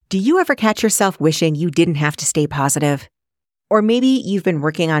Do you ever catch yourself wishing you didn't have to stay positive? Or maybe you've been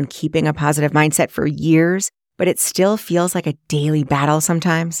working on keeping a positive mindset for years, but it still feels like a daily battle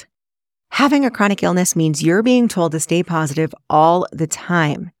sometimes? Having a chronic illness means you're being told to stay positive all the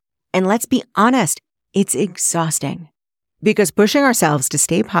time. And let's be honest, it's exhausting. Because pushing ourselves to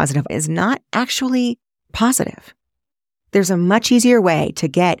stay positive is not actually positive. There's a much easier way to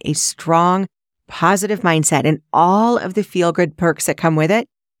get a strong, positive mindset and all of the feel-good perks that come with it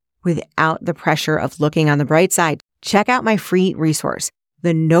without the pressure of looking on the bright side. Check out my free resource,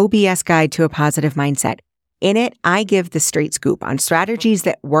 the No BS Guide to a Positive Mindset. In it, I give the straight scoop on strategies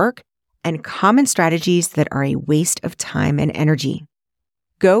that work and common strategies that are a waste of time and energy.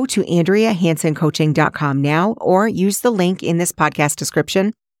 Go to AndreaHansonCoaching.com now or use the link in this podcast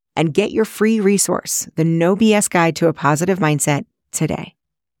description and get your free resource, the No BS Guide to a Positive Mindset, today.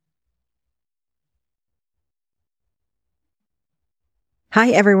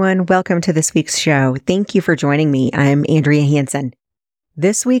 Hi, everyone. Welcome to this week's show. Thank you for joining me. I'm Andrea Hanson.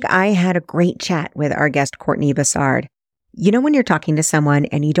 This week, I had a great chat with our guest, Courtney Bussard. You know, when you're talking to someone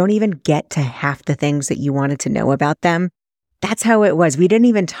and you don't even get to half the things that you wanted to know about them? That's how it was. We didn't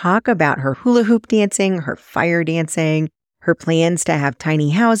even talk about her hula hoop dancing, her fire dancing, her plans to have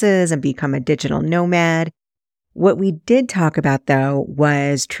tiny houses and become a digital nomad. What we did talk about, though,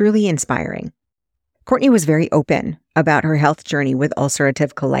 was truly inspiring. Courtney was very open about her health journey with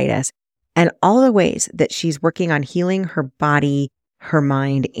ulcerative colitis and all the ways that she's working on healing her body, her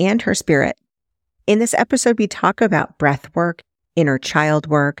mind, and her spirit. In this episode, we talk about breath work, inner child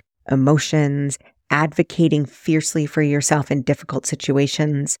work, emotions, advocating fiercely for yourself in difficult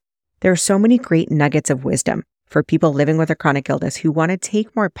situations. There are so many great nuggets of wisdom for people living with a chronic illness who want to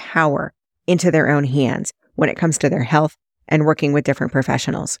take more power into their own hands when it comes to their health and working with different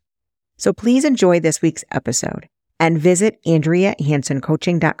professionals. So please enjoy this week's episode and visit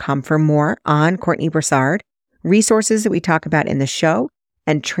AndreaHansonCoaching.com for more on Courtney Bussard, resources that we talk about in the show,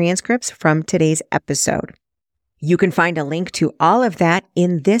 and transcripts from today's episode. You can find a link to all of that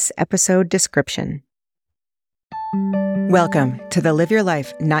in this episode description. Welcome to the Live Your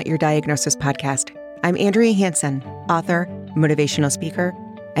Life, Not Your Diagnosis podcast. I'm Andrea Hanson, author, motivational speaker,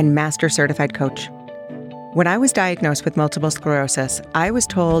 and master certified coach. When I was diagnosed with multiple sclerosis, I was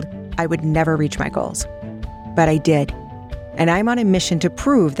told I would never reach my goals. But I did. And I'm on a mission to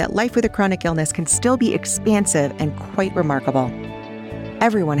prove that life with a chronic illness can still be expansive and quite remarkable.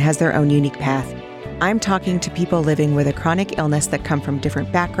 Everyone has their own unique path. I'm talking to people living with a chronic illness that come from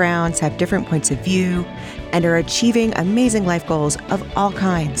different backgrounds, have different points of view, and are achieving amazing life goals of all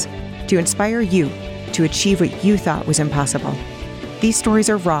kinds to inspire you to achieve what you thought was impossible. These stories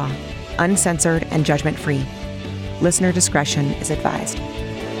are raw, uncensored, and judgment-free. Listener discretion is advised.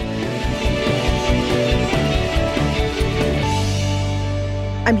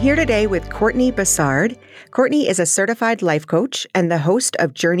 I'm here today with Courtney Bussard. Courtney is a certified life coach and the host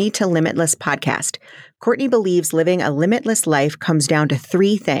of Journey to Limitless podcast. Courtney believes living a limitless life comes down to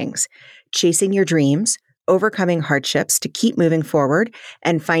three things: chasing your dreams, overcoming hardships to keep moving forward,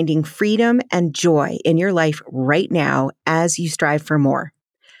 and finding freedom and joy in your life right now as you strive for more.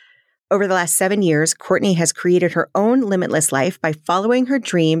 Over the last 7 years, Courtney has created her own limitless life by following her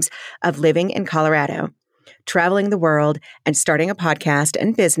dreams of living in Colorado, traveling the world, and starting a podcast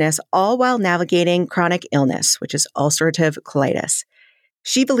and business, all while navigating chronic illness, which is ulcerative colitis.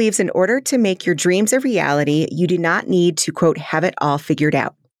 She believes in order to make your dreams a reality, you do not need to, quote, have it all figured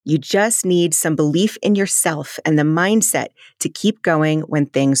out. You just need some belief in yourself and the mindset to keep going when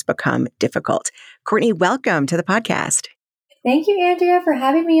things become difficult. Courtney, welcome to the podcast. Thank you, Andrea, for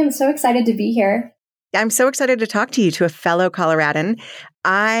having me. I'm so excited to be here. I'm so excited to talk to you, to a fellow Coloradan.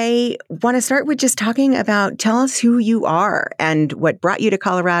 I want to start with just talking about, tell us who you are and what brought you to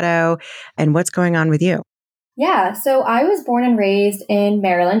Colorado and what's going on with you. Yeah, so I was born and raised in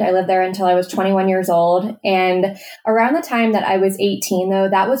Maryland. I lived there until I was 21 years old. And around the time that I was 18, though,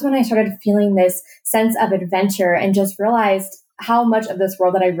 that was when I started feeling this sense of adventure and just realized how much of this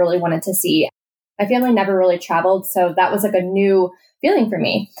world that I really wanted to see. My family never really traveled, so that was like a new feeling for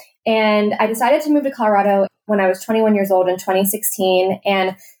me. And I decided to move to Colorado when I was 21 years old in 2016.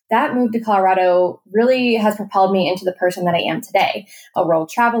 And that move to Colorado really has propelled me into the person that I am today. A world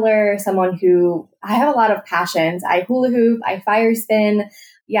traveler, someone who I have a lot of passions. I hula hoop, I fire spin.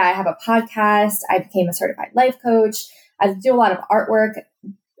 Yeah, I have a podcast. I became a certified life coach. I do a lot of artwork.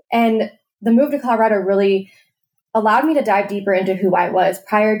 And the move to Colorado really allowed me to dive deeper into who I was.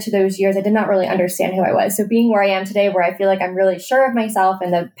 Prior to those years, I did not really understand who I was. So being where I am today, where I feel like I'm really sure of myself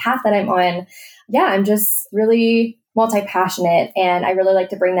and the path that I'm on, yeah, I'm just really multi-passionate. And I really like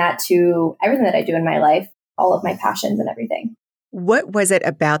to bring that to everything that I do in my life, all of my passions and everything. What was it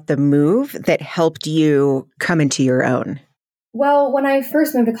about the move that helped you come into your own? Well, when I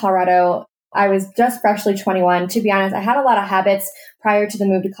first moved to Colorado, I was just freshly 21. To be honest, I had a lot of habits prior to the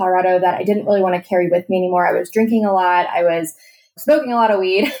move to Colorado that I didn't really want to carry with me anymore. I was drinking a lot. I was smoking a lot of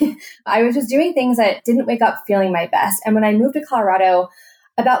weed. I was just doing things that didn't wake up feeling my best. And when I moved to Colorado,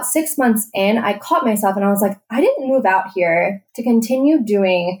 about 6 months in, I caught myself and I was like, I didn't move out here to continue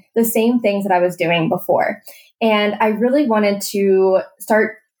doing the same things that I was doing before. And I really wanted to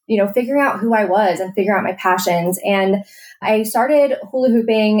start, figuring out who I was and figure out my passions. And I started hula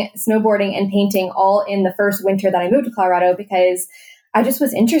hooping, snowboarding, and painting all in the first winter that I moved to Colorado because I just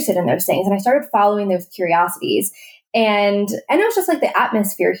was interested in those things. And I started following those curiosities. And it was just like the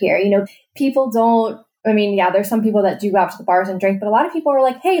atmosphere here. People don't, there's some people that do go out to the bars and drink, but a lot of people are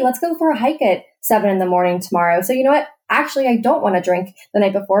like, hey, let's go for a hike at 7 a.m. tomorrow. So you know what? Actually, I don't want to drink the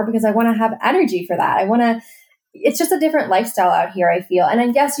night before because I want to have energy for that. It's just a different lifestyle out here, I feel. And I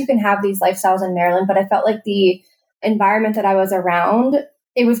guess you can have these lifestyles in Maryland, but I felt like the environment that I was around,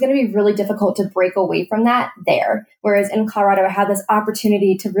 it was going to be really difficult to break away from that there. Whereas in Colorado, I had this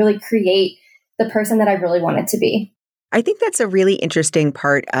opportunity to really create the person that I really wanted to be. I think that's a really interesting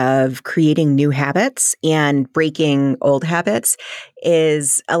part of creating new habits and breaking old habits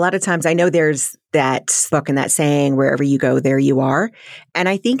is a lot of times I know there's that book and that saying, wherever you go, there you are. And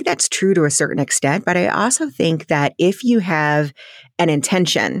I think that's true to a certain extent. But I also think that if you have an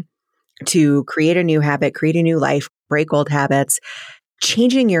intention to create a new habit, create a new life, break old habits,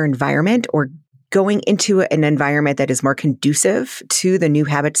 changing your environment or going into an environment that is more conducive to the new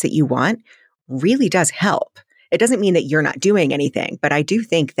habits that you want really does help. It doesn't mean that you're not doing anything, but I do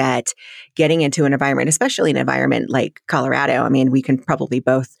think that getting into an environment, especially an environment like Colorado, we can probably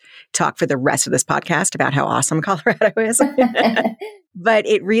both talk for the rest of this podcast about how awesome Colorado is, but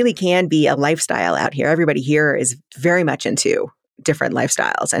it really can be a lifestyle out here. Everybody here is very much into different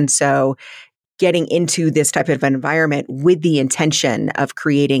lifestyles. And so getting into this type of environment with the intention of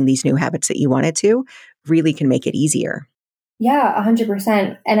creating these new habits that you wanted to really can make it easier. Yeah,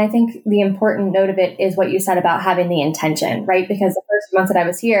 100%. And I think the important note of it is what you said about having the intention, right? Because the first months that I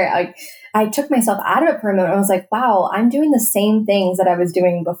was here, I took myself out of it for a moment. I was like, wow, I'm doing the same things that I was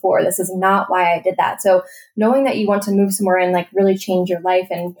doing before. This is not why I did that. So knowing that you want to move somewhere and really change your life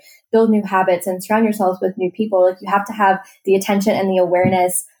and build new habits and surround yourselves with new people, you have to have the attention and the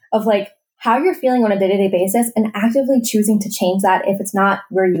awareness of how you're feeling on a day-to-day basis and actively choosing to change that if it's not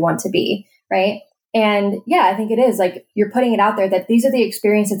where you want to be, right? And yeah, I think it is you're putting it out there that these are the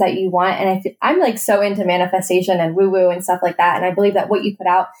experiences that you want. And I'm so into manifestation and woo-woo and stuff like that. And I believe that what you put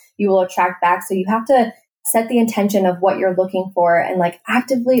out, you will attract back. So you have to set the intention of what you're looking for and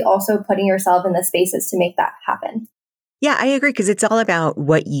actively also putting yourself in the spaces to make that happen. Yeah, I agree because it's all about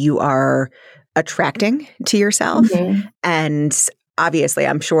what you are attracting to yourself. Mm-hmm. And obviously,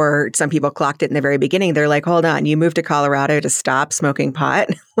 I'm sure some people clocked it in the very beginning. They're like, hold on, you moved to Colorado to stop smoking pot?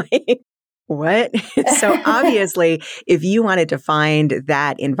 What? So obviously, if you wanted to find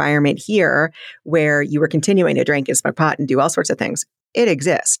that environment here where you were continuing to drink and smoke pot and do all sorts of things, it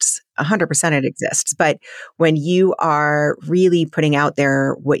exists. 100% it exists. But when you are really putting out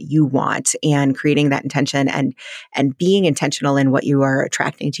there what you want and creating that intention and being intentional in what you are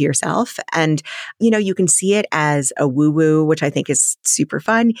attracting to yourself, and you can see it as a woo-woo, which I think is super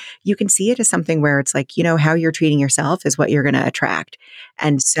fun. You can see it as something where it's how you're treating yourself is what you're going to attract.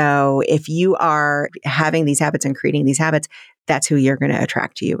 And so if you are having these habits and creating these habits, that's who you're going to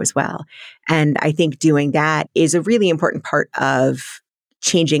attract to you as well. And I think doing that is a really important part of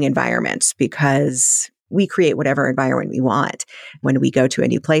changing environments because we create whatever environment we want when we go to a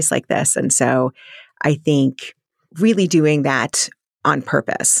new place like this. And so I think really doing that on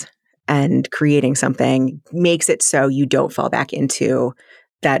purpose and creating something makes it so you don't fall back into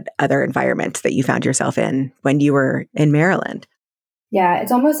that other environment that you found yourself in when you were in Maryland. Yeah,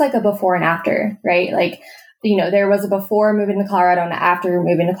 it's almost like a before and after, right? There was a before moving to Colorado and after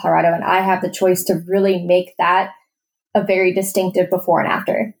moving to Colorado, and I have the choice to really make that a very distinctive before and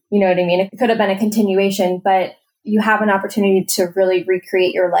after. You know what I mean? It could have been a continuation, but you have an opportunity to really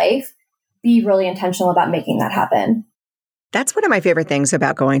recreate your life. Be really intentional about making that happen. That's one of my favorite things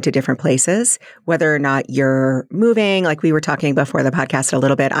about going to different places, whether or not you're moving. Like we were talking before the podcast a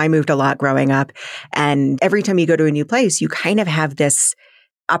little bit, I moved a lot growing up. And every time you go to a new place, you kind of have this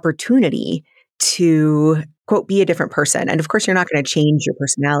opportunity to, quote, be a different person. And of course, you're not going to change your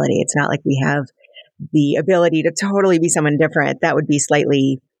personality. It's not like we have the ability to totally be someone different. That would be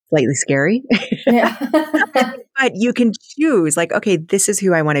slightly scary. Yeah. But you can choose okay, this is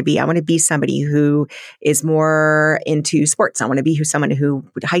who I want to be. I want to be somebody who is more into sports. I want to be someone who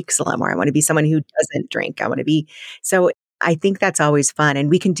hikes a lot more. I want to be someone who doesn't drink. I want to be. So I think that's always fun. And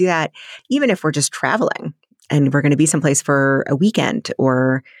we can do that even if we're just traveling and we're going to be someplace for a weekend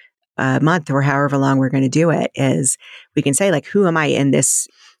or a month or however long we're going to do it, is we can say like, who am I in this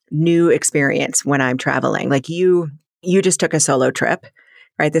new experience when I'm traveling? Like you just took a solo trip,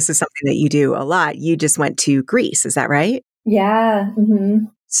 right? This is something that you do a lot. You just went to Greece. Is that right? Yeah. Mm-hmm.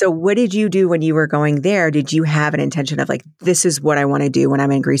 So what did you do when you were going there? Did you have an intention of like, this is what I want to do when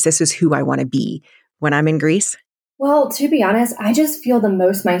I'm in Greece? This is who I want to be when I'm in Greece? Well, to be honest, I just feel the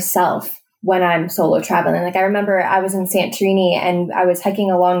most myself when I'm solo traveling. Like I remember I was in Santorini and I was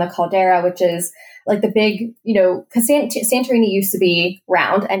hiking along the caldera, which is like the big, because Santorini used to be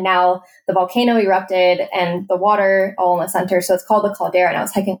round and now the volcano erupted and the water all in the center. So it's called the caldera. And I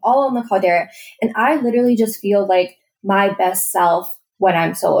was hiking all on the caldera. And I literally just feel like my best self when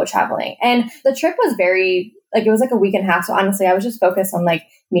I'm solo traveling. And the trip was very, like, it was like a week and a half. So honestly, I was just focused on like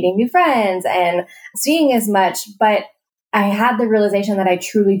meeting new friends and seeing as much. But I had the realization that I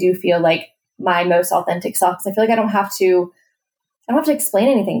truly do feel like my most authentic self, because I feel like I don't have to explain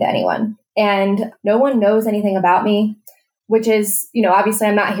anything to anyone. And no one knows anything about me, which is, obviously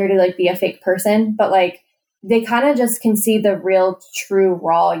I'm not here to like be a fake person, but like they kind of just can see the real, true,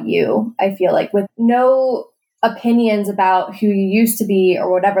 raw you, I feel like, with no opinions about who you used to be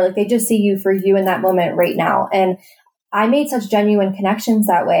or whatever. Like they just see you for you in that moment right now. And I made such genuine connections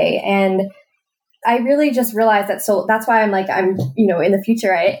that way. And I really just realized that. So that's why I'm in the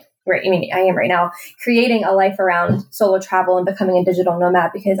future, I am right now creating a life around solo travel and becoming a digital nomad,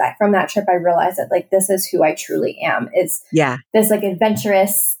 because from that trip, I realized that like, this is who I truly am, is this like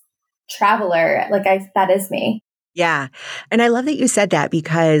adventurous traveler. That is me. Yeah. And I love that you said that,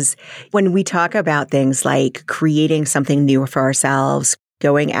 because when we talk about things like creating something new for ourselves,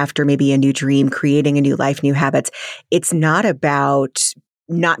 going after maybe a new dream, creating a new life, new habits, it's not about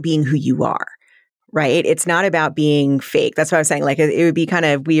not being who you are. Right? It's not about being fake. That's what I was saying. Like, it would be kind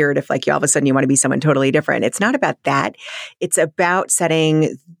of weird if like all of a sudden you want to be someone totally different. It's not about that. It's about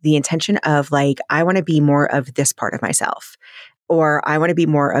setting the intention of like, I want to be more of this part of myself, or I want to be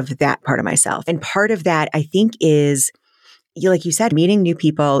more of that part of myself. And part of that, I think, is, like you said, meeting new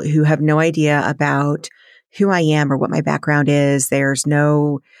people who have no idea about who I am or what my background is. There's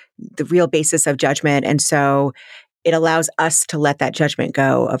the real basis of judgment. And so it allows us to let that judgment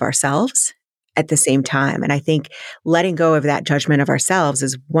go of ourselves at the same time. And I think letting go of that judgment of ourselves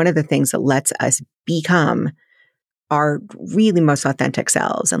is one of the things that lets us become our really most authentic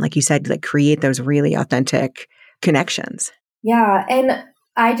selves. And like you said, like create those really authentic connections. Yeah. And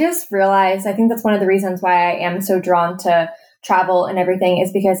I just realized, I think that's one of the reasons why I am so drawn to travel and everything,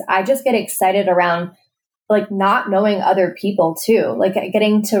 is because I just get excited around like not knowing other people too, like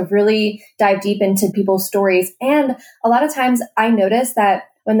getting to really dive deep into people's stories. And a lot of times I notice that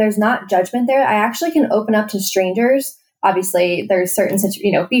when there's not judgment there, I actually can open up to strangers. Obviously, there's certain,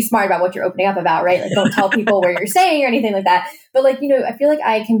 be smart about what you're opening up about, right? Like don't tell people where you're staying or anything like that. But like, I feel like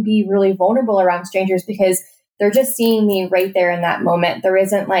I can be really vulnerable around strangers because they're just seeing me right there in that moment. There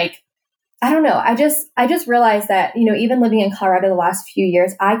isn't like, I don't know. I just realized that, even living in Colorado the last few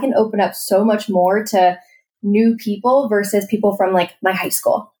years, I can open up so much more to new people versus people from like my high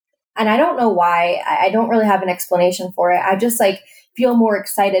school. And I don't know why. I don't really have an explanation for it. I just like feel more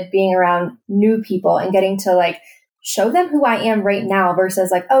excited being around new people and getting to like show them who I am right now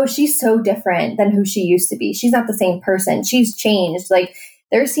versus like, oh, she's so different than who she used to be. She's not the same person. She's changed. Like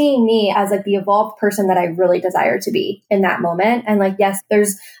they're seeing me as like the evolved person that I really desire to be in that moment. And like, yes,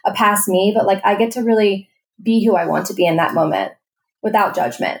 there's a past me, but like I get to really be who I want to be in that moment without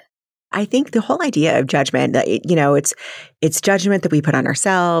judgment. I think the whole idea of judgment, it's judgment that we put on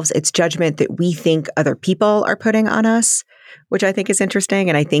ourselves. It's judgment that we think other people are putting on us, which I think is interesting.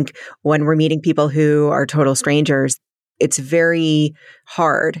 And I think when we're meeting people who are total strangers, it's very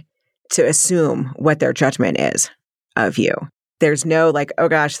hard to assume what their judgment is of you. There's no like, oh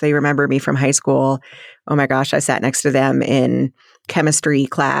gosh, they remember me from high school. Oh my gosh, I sat next to them in chemistry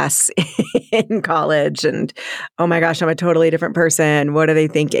class in college. And oh my gosh, I'm a totally different person. What do they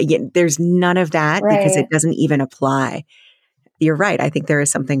think? Again, there's none of that because it doesn't even apply. You're right. I think there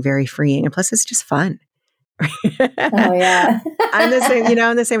is something very freeing. And plus, it's just fun. Oh, yeah. I'm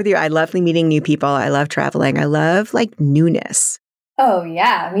the same with you. I love meeting new people. I love traveling. I love like newness. Oh,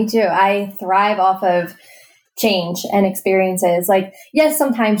 yeah, me too. I thrive off of change and experiences. Like, yes,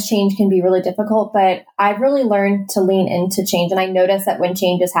 sometimes change can be really difficult, but I've really learned to lean into change. And I notice that when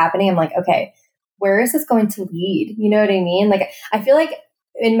change is happening, I'm like, okay, where is this going to lead? You know what I mean? Like, I feel like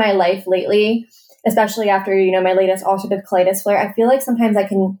in my life lately, especially after, my latest ulcerative colitis flare, I feel like sometimes I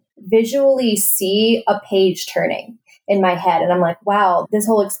can visually see a page turning in my head. And I'm like, wow, this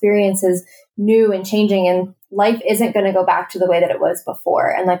whole experience is new and changing, and life isn't going to go back to the way that it was before.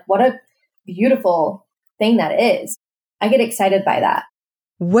 And like, what a beautiful thing that is. I get excited by that.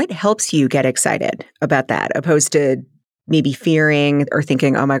 What helps you get excited about that, opposed to maybe fearing or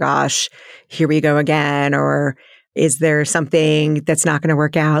thinking, oh my gosh, here we go again? Or is there something that's not going to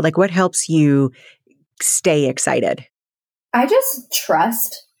work out? Like, what helps you stay excited? I just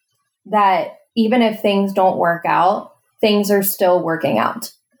trust that even if things don't work out, things are still working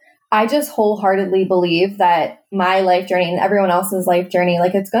out. I just wholeheartedly believe that my life journey and everyone else's life journey,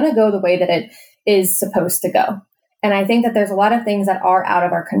 like, it's going to go the way that it is supposed to go. And I think that there's a lot of things that are out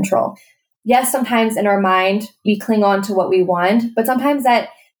of our control. Yes, sometimes in our mind, we cling on to what we want, but sometimes that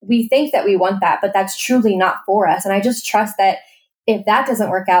we think that we want that, but that's truly not for us. And I just trust that if that doesn't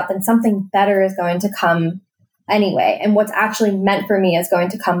work out, then something better is going to come anyway. And what's actually meant for me is going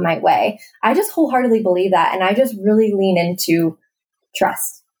to come my way. I just wholeheartedly believe that. And I just really lean into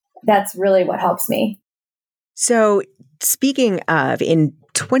trust. That's really what helps me. So speaking of, in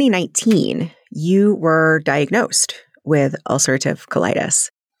 2019, you were diagnosed with ulcerative colitis.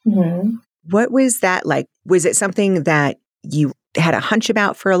 Mm-hmm. What was that like? Was it something that you had a hunch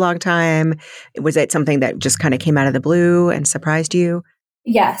about for a long time? Was it something that just kind of came out of the blue and surprised you?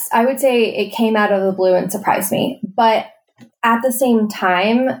 Yes, I would say it came out of the blue and surprised me. But at the same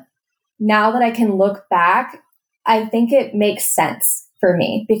time, now that I can look back, I think it makes sense for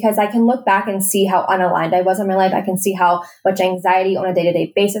me, because I can look back and see how unaligned I was in my life. I can see how much anxiety on a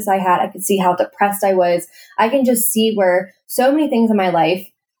day-to-day basis I had. I could see how depressed I was. I can just see where so many things in my life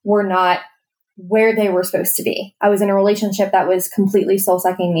were not where they were supposed to be. I was in a relationship that was completely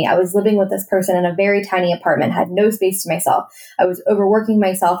soul-sucking me. I was living with this person in a very tiny apartment, had no space to myself. I was overworking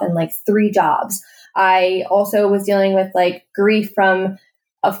myself in like 3 jobs. I also was dealing with like grief from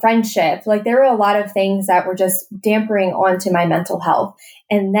a friendship. Like, there were a lot of things that were just dampering onto my mental health.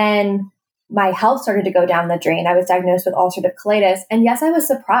 And then my health started to go down the drain. I was diagnosed with ulcerative colitis. And yes, I was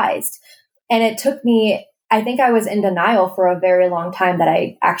surprised. And it took me, I think I was in denial for a very long time that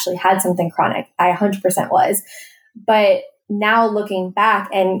I actually had something chronic. I 100% was. But now looking back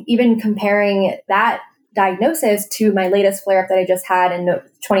and even comparing that diagnosis to my latest flare-up that I just had in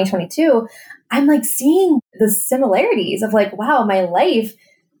 2022, I'm like seeing the similarities of like, wow, my life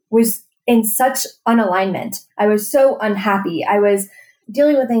was in such unalignment. I was so unhappy. I was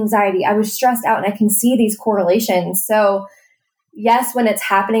dealing with anxiety. I was stressed out, and I can see these correlations. So yes, when it's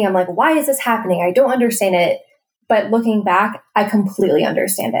happening, I'm like, why is this happening? I don't understand it. But looking back, I completely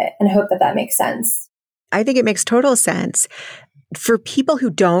understand it, and hope that that makes sense. I think it makes total sense. For people who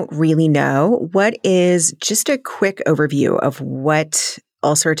don't really know, what is just a quick overview of what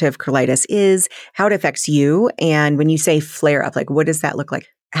ulcerative colitis is, how it affects you, and when you say flare up, like, what does that look like?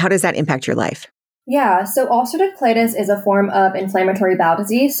 How does that impact your life? Yeah, so ulcerative colitis is a form of inflammatory bowel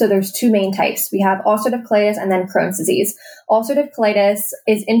disease. So there's 2 main types. We have ulcerative colitis and then Crohn's disease. Ulcerative colitis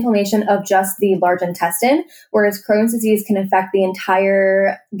is inflammation of just the large intestine, whereas Crohn's disease can affect the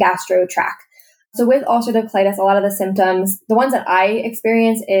entire gastro tract. So with ulcerative colitis, a lot of the symptoms, the ones that I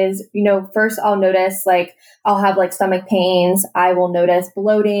experience is, first I'll notice I'll have stomach pains. I will notice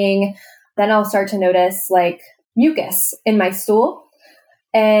bloating. Then I'll start to notice mucus in my stool.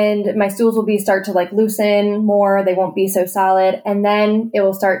 And my stools will start to loosen more. They won't be so solid. And then it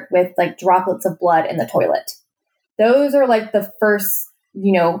will start with droplets of blood in the toilet. Those are the first,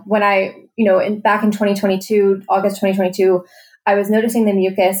 when I, back in 2022, August 2022, I was noticing the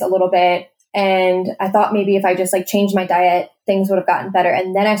mucus a little bit. And I thought maybe if I just changed my diet, things would have gotten better.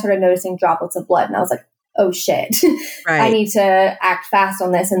 And then I started noticing droplets of blood, and I was like, oh shit, right. I need to act fast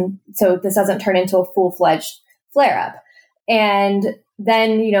on this. And so this doesn't turn into a full-fledged flare up. And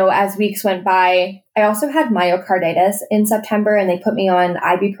then, as weeks went by, I also had myocarditis in September, and they put me on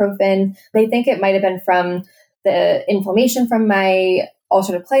ibuprofen. They think it might have been from the inflammation from my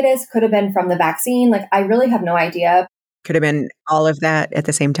ulcerative colitis, could have been from the vaccine. I really have no idea. Could have been all of that at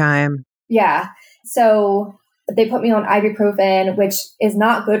the same time. Yeah. So they put me on ibuprofen, which is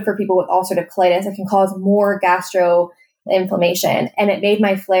not good for people with ulcerative colitis. It can cause more gastro inflammation, and it made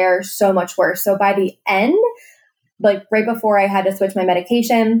my flare so much worse. So by the end, right before I had to switch my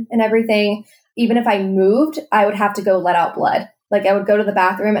medication and everything, even if I moved, I would have to go let out blood. I would go to the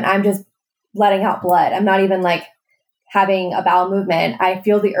bathroom and I'm just letting out blood. I'm not even having a bowel movement. I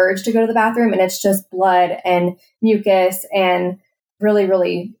feel the urge to go to the bathroom, and it's just blood and mucus and really,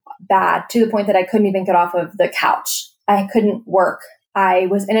 really bad, to the point that I couldn't even get off of the couch. I couldn't work. I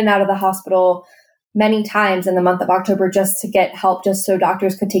was in and out of the hospital many times in the month of October just to get help, just so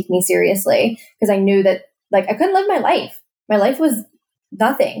doctors could take me seriously, because I knew that I couldn't live my life. My life was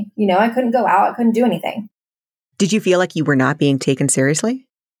nothing. I couldn't go out. I couldn't do anything. Did you feel like you were not being taken seriously?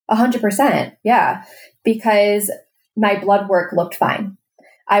 100%. Yeah. Because my blood work looked fine.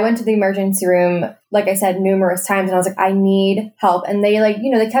 I went to the emergency room, like I said, numerous times, and I was like, I need help. And they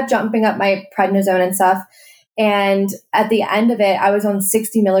they kept jumping up my prednisone and stuff. And at the end of it, I was on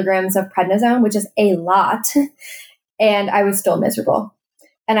 60 milligrams of prednisone, which is a lot. And I was still miserable.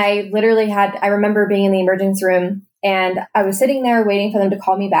 And I remember being in the emergency room and I was sitting there waiting for them to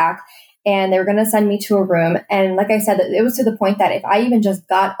call me back. And they were going to send me to a room. And like I said, it was to the point that if I even just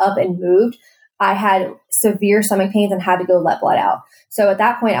got up and moved, I had severe stomach pains and had to go let blood out. So at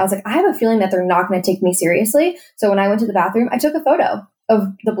that point, I was like, I have a feeling that they're not going to take me seriously. So when I went to the bathroom, I took a photo of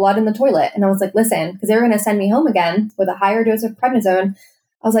the blood in the toilet. And I was like, listen, because they were going to send me home again with a higher dose of prednisone.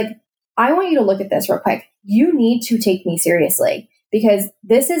 I was like, I want you to look at this real quick. You need to take me seriously because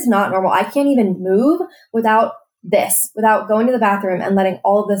this is not normal. I can't even move without going to the bathroom and letting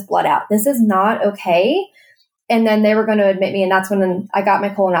all of this blood out. This is not okay. And then they were going to admit me. And that's when I got my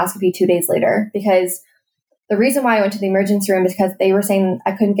colonoscopy 2 days later, because the reason why I went to the emergency room is because they were saying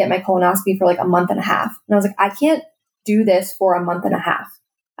I couldn't get my colonoscopy for like a month and a half. And I was like, I can't do this for a month and a half.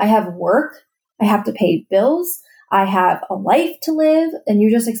 I have work. I have to pay bills. I have a life to live. And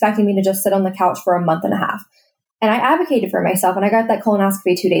you're just expecting me to just sit on the couch for a month and a half. And I advocated for myself and I got that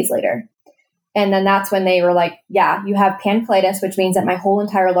colonoscopy 2 days later. And then that's when they were like, yeah, you have pancreatitis, which means that my whole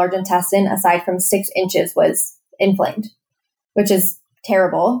entire large intestine, aside from 6 inches, was inflamed, which is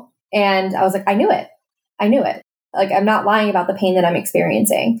terrible. And I was like, I knew it. Like, I'm not lying about the pain that I'm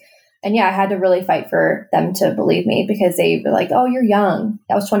experiencing. And yeah, I had to really fight for them to believe me because they were like, oh, you're young.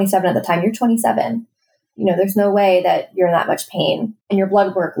 I was 27 at the time. You're 27. There's no way that you're in that much pain and your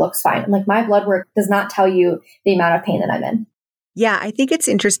blood work looks fine. I'm like, my blood work does not tell you the amount of pain that I'm in. Yeah, I think it's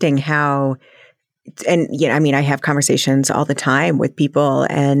interesting how, and I have conversations all the time with people,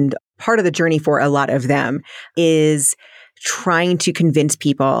 and part of the journey for a lot of them is trying to convince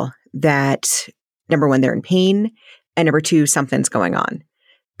people that, number one, they're in pain, and number two, something's going on.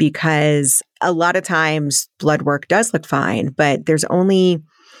 Because a lot of times blood work does look fine, but there's only,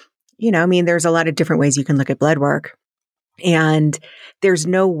 there's a lot of different ways you can look at blood work. And there's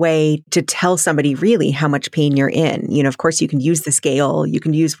no way to tell somebody really how much pain you're in. Of course, you can use the scale, you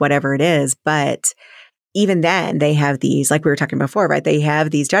can use whatever it is, but even then they have these, like we were talking before, right? They have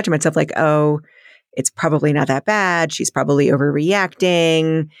these judgments of like, oh, it's probably not that bad. She's probably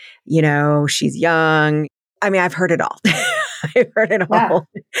overreacting. She's young. I've heard it all. I've heard it all.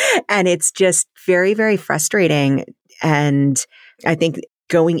 And it's just very, very frustrating. And I think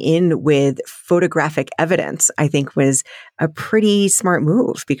going in with photographic evidence, I think was a pretty smart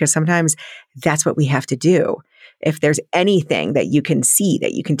move because sometimes that's what we have to do. If there's anything that you can see,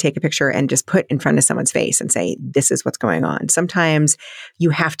 that you can take a picture and just put in front of someone's face and say, this is what's going on. Sometimes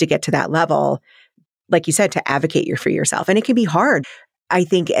you have to get to that level, like you said, to advocate for yourself. And it can be hard. I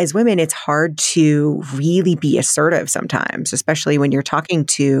think as women, it's hard to really be assertive sometimes, especially when you're talking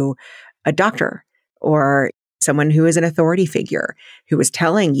to a doctor or someone who is an authority figure who is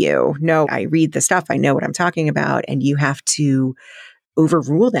telling you, no, I read the stuff, I know what I'm talking about, and you have to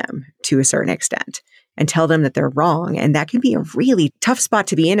overrule them to a certain extent and tell them that they're wrong. And that can be a really tough spot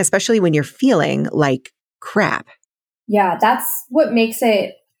to be in, especially when you're feeling like crap. Yeah, that's what makes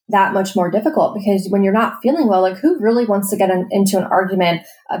it that much more difficult because when you're not feeling well, like who really wants to get into an argument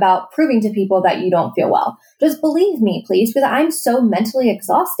about proving to people that you don't feel well? Just believe me, please, because I'm so mentally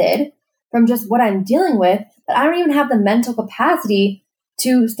exhausted from just what I'm dealing with that I don't even have the mental capacity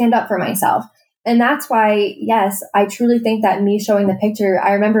to stand up for myself. And that's why, yes, I truly think that me showing the picture,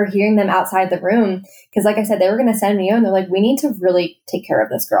 I remember hearing them outside the room because like I said, they were going to send me in. They're like, we need to really take care of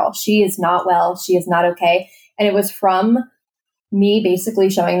this girl. She is not well. She is not okay. And it was from me basically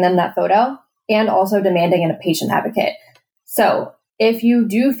showing them that photo and also demanding a patient advocate. So if you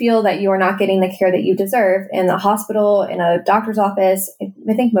do feel that you are not getting the care that you deserve in the hospital, in a doctor's office,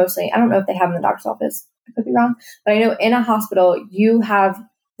 I think mostly, I don't know if they have in the doctor's office, I could be wrong, but I know in a hospital, you have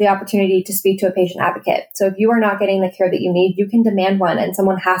the opportunity to speak to a patient advocate. So if you are not getting the care that you need, you can demand one and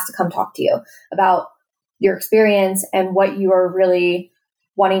someone has to come talk to you about your experience and what you are really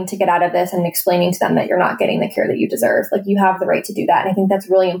wanting to get out of this and explaining to them that you're not getting the care that you deserve. Like you have the right to do that. And I think that's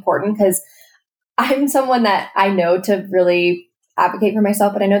really important because I'm someone that I know to really advocate for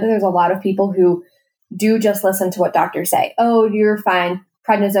myself, but I know that there's a lot of people who do just listen to what doctors say. Oh, you're fine.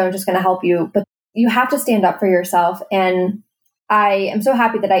 Prednisone is just going to help you. But you have to stand up for yourself. And I am so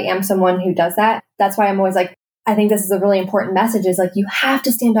happy that I am someone who does that. That's why I'm always like, I think this is a really important message is like, you have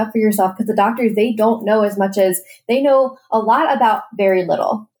to stand up for yourself because the doctors, they don't know as much as they know a lot about very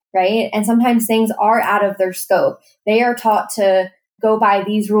little, right? And sometimes things are out of their scope. They are taught to go by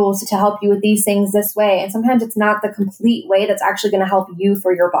these rules to help you with these things this way. And sometimes it's not the complete way that's actually going to help you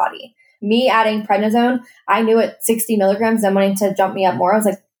for your body. Me adding prednisone, I knew at 60 milligrams, them wanting to jump me up more. I was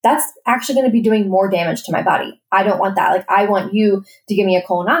like, that's actually going to be doing more damage to my body. I don't want that. Like, I want you to give me a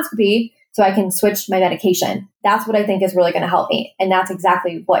colonoscopy so I can switch my medication. That's what I think is really going to help me. And that's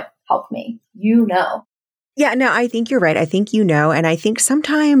exactly what helped me. Yeah, no, I think you're right. I think and I think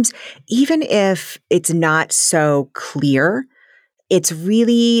sometimes even if it's not so clear, it's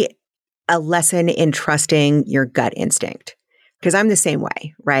really a lesson in trusting your gut instinct. Because I'm the same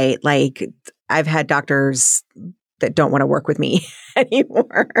way, right? Like, I've had doctors that don't want to work with me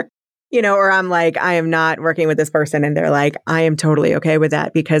anymore, or I'm like, I am not working with this person. And they're like, I am totally okay with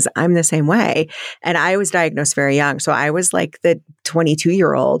that because I'm the same way. And I was diagnosed very young. So I was like the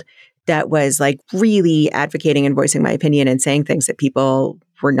 22-year-old that was like really advocating and voicing my opinion and saying things that people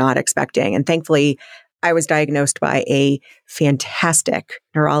were not expecting. And thankfully, I was diagnosed by a fantastic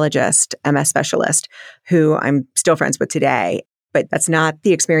neurologist, MS specialist, who I'm still friends with today. But that's not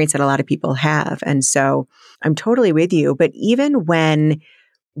the experience that a lot of people have. And so I'm totally with you. But even when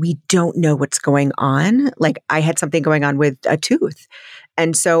we don't know what's going on, like I had something going on with a tooth.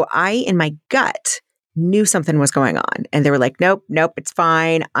 And so I, in my gut, knew something was going on. And they were like, nope, it's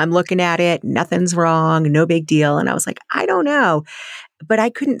fine. I'm looking at it. Nothing's wrong. No big deal. And I was like, I don't know. But I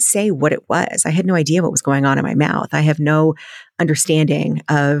couldn't say what it was. I had no idea what was going on in my mouth. I have no understanding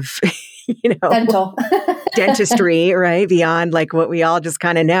of, dental dentistry, right? Beyond like what we all just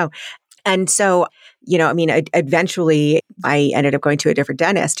kind of know. And so, eventually I ended up going to a different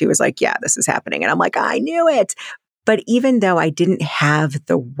dentist who was like, yeah, this is happening. And I'm like, I knew it. But even though I didn't have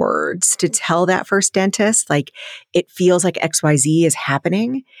the words to tell that first dentist, like it feels like XYZ is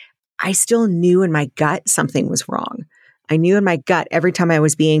happening, I still knew in my gut something was wrong. I knew in my gut every time I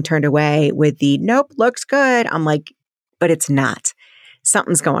was being turned away with the nope, looks good. I'm like, but it's not.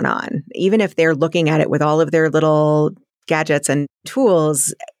 Something's going on. Even if they're looking at it with all of their little gadgets and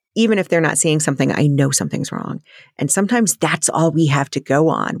tools, even if they're not seeing something, I know something's wrong. And sometimes that's all we have to go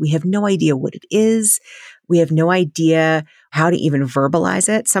on. We have no idea what it is. We have no idea how to even verbalize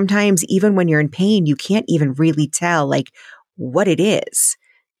it. Sometimes even when you're in pain, you can't even really tell like what it is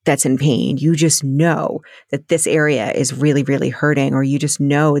that's in pain. You just know that this area is really, really hurting, or you just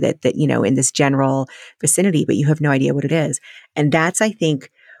know that, in this general vicinity, but you have no idea what it is. And that's, I think,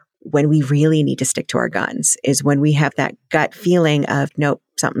 when we really need to stick to our guns, is when we have that gut feeling of, nope,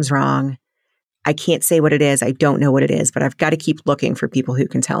 something's wrong. I can't say what it is. I don't know what it is, but I've got to keep looking for people who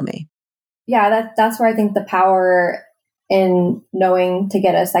can tell me. Yeah, that's where I think the power in knowing to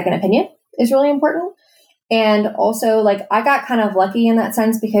get a second opinion is really important. And also, like, I got kind of lucky in that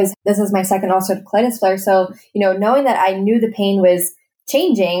sense because this is my second ulcerative colitis flare. So, knowing that I knew the pain was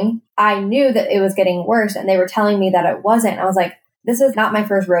changing, I knew that it was getting worse, and they were telling me that it wasn't. I was like, this is not my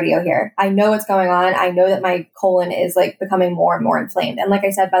first rodeo here. I know what's going on. I know that my colon is like becoming more and more inflamed. And like I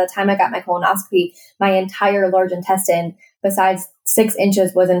said, by the time I got my colonoscopy, my entire large intestine, besides 6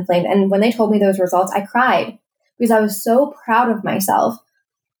 inches, was inflamed. And when they told me those results, I cried because I was so proud of myself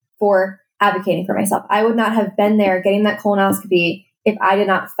for advocating for myself. I would not have been there getting that colonoscopy if I did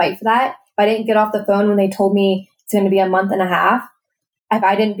not fight for that. If I didn't get off the phone when they told me it's going to be a month and a half, if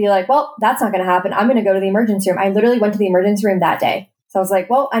I didn't be like, well, that's not going to happen, I'm going to go to the emergency room. I literally went to the emergency room that day. So I was like,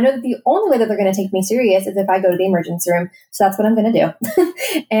 well, I know that the only way that they're going to take me serious is if I go to the emergency room. So that's what I'm going to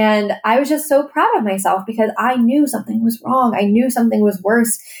do. And I was just so proud of myself because I knew something was wrong. I knew something was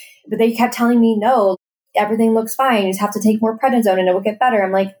worse, but they kept telling me, no, everything looks fine. You just have to take more prednisone and it will get better.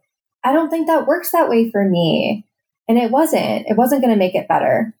 I'm like, I don't think that works that way for me. And it wasn't going to make it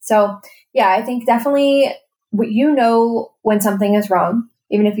better. So yeah, I think definitely when something is wrong,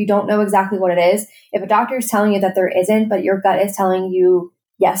 even if you don't know exactly what it is. If a doctor is telling you that there isn't, but your gut is telling you,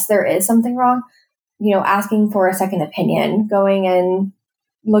 yes, there is something wrong, asking for a second opinion, going and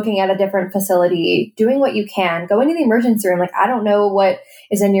looking at a different facility, doing what you can, going to the emergency room. Like, I don't know what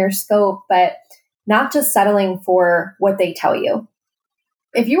is in your scope, but not just settling for what they tell you.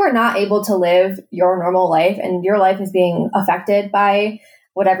 If you are not able to live your normal life and your life is being affected by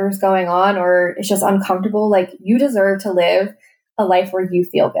whatever's going on, or it's just uncomfortable, like, you deserve to live a life where you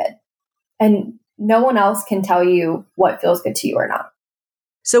feel good. And no one else can tell you what feels good to you or not.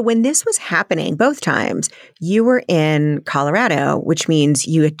 So when this was happening, both times, you were in Colorado, which means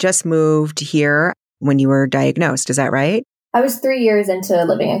you had just moved here when you were diagnosed. Is that right? I was 3 years into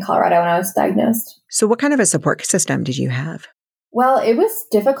living in Colorado when I was diagnosed. So what kind of a support system did you have? Well, it was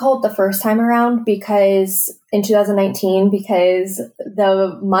difficult the first time around in 2019, because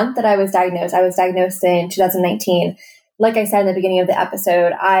the month that I was diagnosed in 2019. Like I said in the beginning of the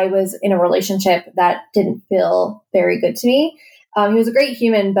episode, I was in a relationship that didn't feel very good to me. He was a great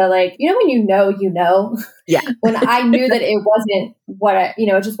human, but like, when you know, Yeah. when I knew that it wasn't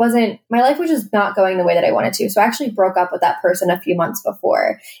it just wasn't, my life was just not going the way that I wanted to. So I actually broke up with that person a few months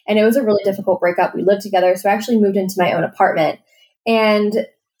before, and it was a really difficult breakup. We lived together. So I actually moved into my own apartment, and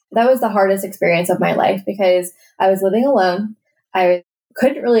that was the hardest experience of my life because I was living alone. I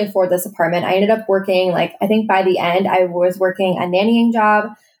couldn't really afford this apartment. I ended up working, I think by the end, I was working a nannying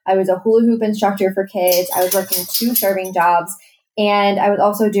job. I was a hula hoop instructor for kids. I was working 2 serving jobs. And I was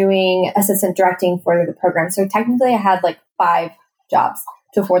also doing assistant directing for the program. So technically I had 5 jobs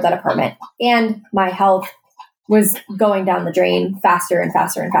to afford that apartment. And my health was going down the drain faster and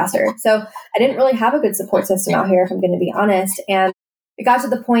faster and faster. So I didn't really have a good support system out here, if I'm going to be honest. And it got to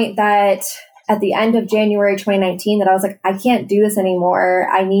the point that at the end of January 2019 that I was like, I can't do this anymore.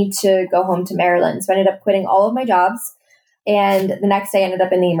 I need to go home to Maryland. So I ended up quitting all of my jobs. And the next day I ended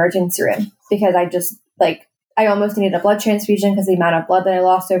up in the emergency room because I just I almost needed a blood transfusion because the amount of blood that I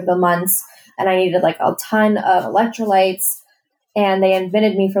lost over the months. And I needed a ton of electrolytes. And they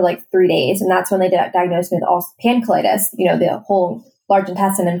admitted me for 3 days. And that's when they diagnosed me with pancreatitis, the whole large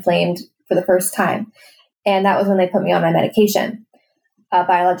intestine inflamed for the first time. And that was when they put me on my medication,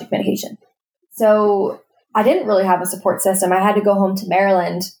 biologic medication. So I didn't really have a support system. I had to go home to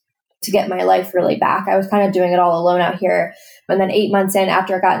Maryland to get my life really back. I was kind of doing it all alone out here. And then 8 months in,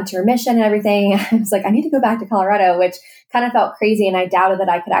 after I got into remission and everything, I was like, I need to go back to Colorado, which kind of felt crazy. And I doubted that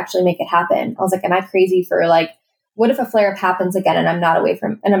I could actually make it happen. I was like, am I crazy for what if a flare up happens again and I'm away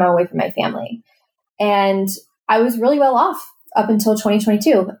from my family? And I was really well off up until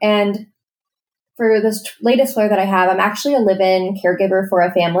 2022. And for this latest flare that I have, I'm actually a live-in caregiver for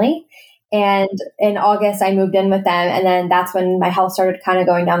a family. And in August, I moved in with them. And then that's when my health started kind of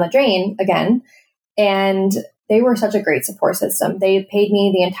going down the drain again. And they were such a great support system. They paid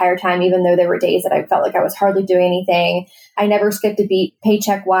me the entire time, even though there were days that I felt like I was hardly doing anything. I never skipped a beat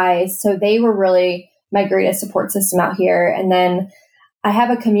paycheck wise. So they were really my greatest support system out here. And then I have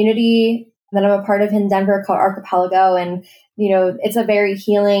a community that I'm a part of in Denver called Archipelago. And, it's a very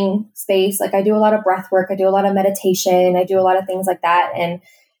healing space. I do a lot of breath work. I do a lot of meditation. I do a lot of things like that. And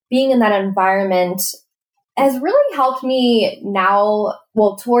being in that environment has really helped me now,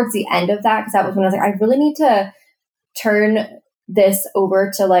 towards the end of that, because that was when I was like, I really need to turn this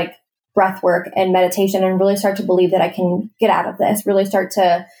over to breath work and meditation and really start to believe that I can get out of this, really start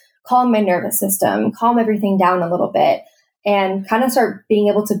to calm my nervous system, calm everything down a little bit, and kind of start being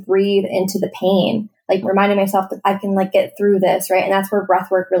able to breathe into the pain, reminding myself that I can get through this, right? And that's where breath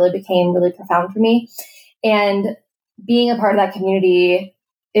work really became really profound for me. And being a part of that community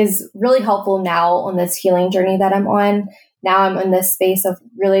is really helpful now on this healing journey that I'm on. Now I'm in this space of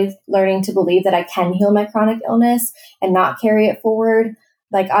really learning to believe that I can heal my chronic illness and not carry it forward.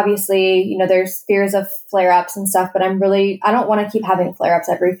 Obviously, there's fears of flare-ups and stuff, but I don't want to keep having flare-ups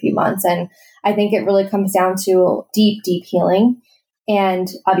every few months. And I think it really comes down to deep, deep healing and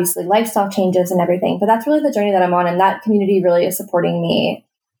obviously lifestyle changes and everything. But that's really the journey that I'm on. And that community really is supporting me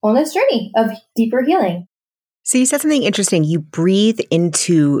on this journey of deeper healing. So you said something interesting. You breathe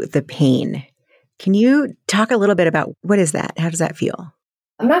into the pain. Can you talk a little bit about what is that? How does that feel?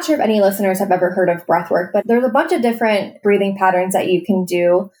 I'm not sure if any listeners have ever heard of breath work, but there's a bunch of different breathing patterns that you can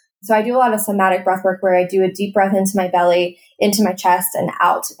do. So I do a lot of somatic breath work where I do a deep breath into my belly, into my chest and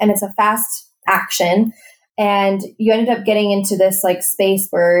out. And it's a fast action. And you ended up getting into this space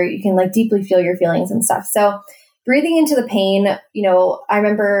where you can deeply feel your feelings and stuff. So breathing into the pain, I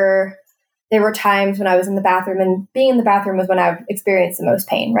remember there were times when I was in the bathroom, and being in the bathroom was when I experienced the most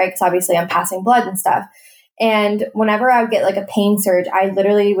pain, right? Because obviously I'm passing blood and stuff. And whenever I would get a pain surge, I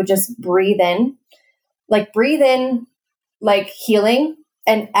literally would just breathe in, healing,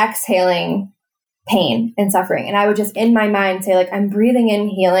 and exhaling pain and suffering. And I would just in my mind say I'm breathing in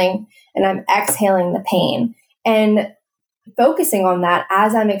healing and I'm exhaling the pain. And focusing on that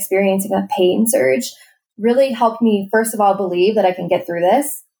as I'm experiencing a pain surge really helped me, first of all, believe that I can get through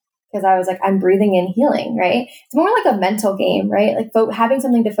this. Because I was I'm breathing in healing, right? It's more like a mental game, right? Having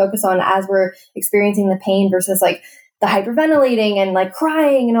something to focus on as we're experiencing the pain versus the hyperventilating and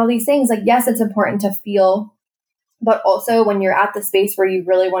crying and all these things. Yes, it's important to feel, but also when you're at the space where you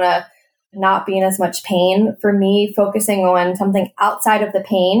really want to not be in as much pain, for me, focusing on something outside of the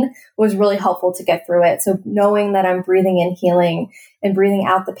pain was really helpful to get through it. So knowing that I'm breathing in healing and breathing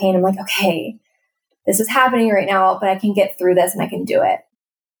out the pain, I'm okay, this is happening right now, but I can get through this and I can do it.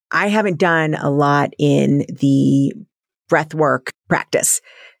 I haven't done a lot in the breath work practice.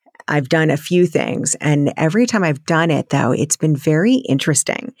 I've done a few things. And every time I've done it, though, it's been very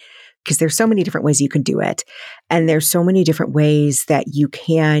interesting because there's so many different ways you can do it. And there's so many different ways that you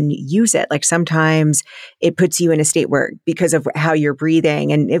can use it. Like sometimes it puts you in a state where, because of how you're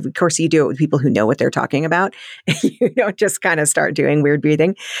breathing, and of course you do it with people who know what they're talking about. You don't just kind of start doing weird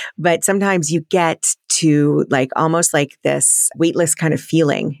breathing, but sometimes you get to like almost like this weightless kind of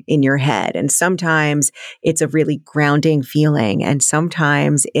feeling in your head. And sometimes it's a really grounding feeling. And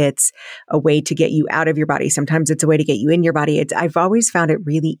sometimes it's a way to get you out of your body. Sometimes it's a way to get you in your body. I've always found it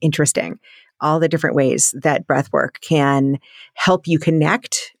really interesting, all the different ways that breath work can help you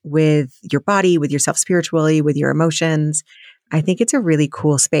connect with your body, with yourself spiritually, with your emotions. I think it's a really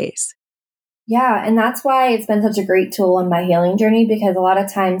cool space. Yeah. And that's why it's been such a great tool in my healing journey, because a lot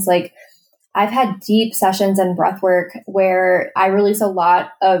of times, like, I've had deep sessions in breath work where I release a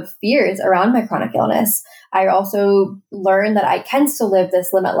lot of fears around my chronic illness. I also learned that I can still live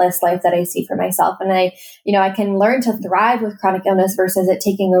this limitless life that I see for myself. And I can learn to thrive with chronic illness versus it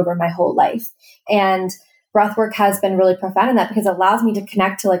taking over my whole life. And breath work has been really profound in that, because it allows me to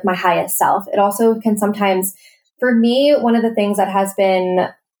connect to like my highest self. It also can sometimes, for me, one of the things that has been,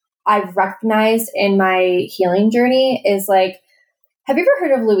 I've recognized in my healing journey is like, have you ever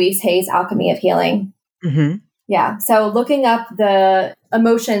heard of Louise Hay's Alchemy of Healing? Mm-hmm. Yeah. So looking up the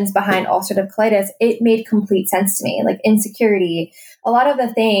emotions behind ulcerative colitis, it made complete sense to me. Like insecurity, a lot of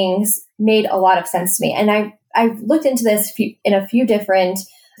the things made a lot of sense to me. And I've looked into this in a few different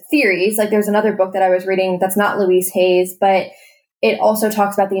theories. Like there's another book that I was reading that's not Louise Hay's, but it also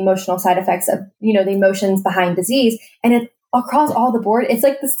talks about the emotional side effects of, the emotions behind disease. And it across all the board, it's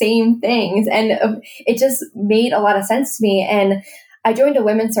like the same things. And it just made a lot of sense to me. And I joined a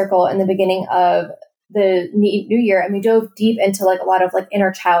women's circle in the beginning of the new year, and we dove deep into like a lot of like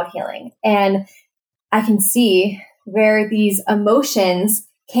inner child healing. And I can see where these emotions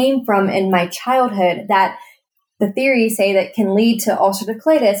came from in my childhood that the theories say that can lead to ulcerative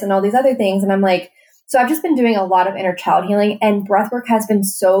colitis and all these other things. And I'm like, so I've just been doing a lot of inner child healing, and breathwork has been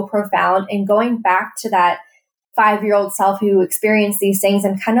so profound in going back to that 5-year-old self who experienced these things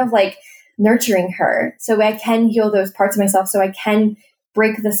and kind of like nurturing her so I can heal those parts of myself, so I can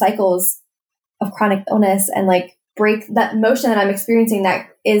break the cycles of chronic illness and like break that emotion that I'm experiencing that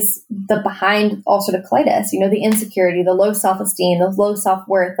is the behind ulcerative colitis, the insecurity, the low self-esteem, the low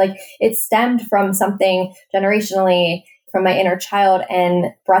self-worth. Like it stemmed from something generationally from my inner child,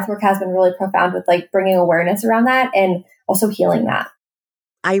 and breathwork has been really profound with like bringing awareness around that and also healing that.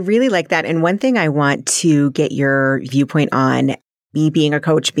 I really like that. And one thing I want to get your viewpoint on, me being a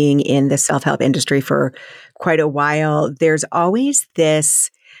coach, being in the self-help industry for quite a while, there's always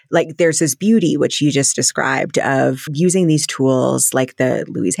this, like there's this beauty, which you just described, of using these tools like the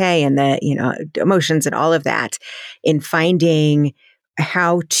Louise Hay and the, emotions and all of that in finding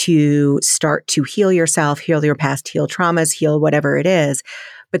how to start to heal yourself, heal your past, heal traumas, heal whatever it is.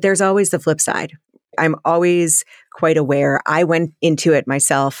 But there's always the flip side. I'm always quite aware. I went into it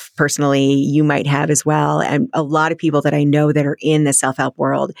myself personally. You might have as well. And a lot of people that I know that are in the self-help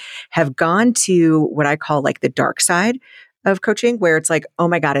world have gone to what I call like the dark side of coaching, where it's like, oh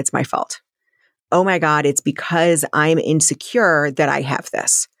my God, it's my fault. Oh my God, it's because I'm insecure that I have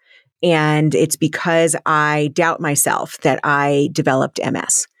this. And it's because I doubt myself that I developed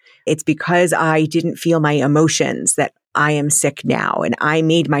MS. It's because I didn't feel my emotions that I am sick now and I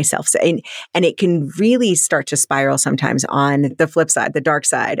made myself sick. And it can really start to spiral sometimes on the flip side, the dark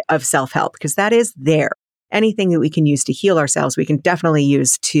side of self-help, because that is there. Anything that we can use to heal ourselves, we can definitely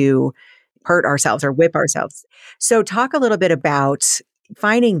use to hurt ourselves or whip ourselves. So talk a little bit about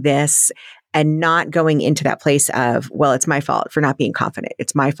finding this and not going into that place of, well, it's my fault for not being confident.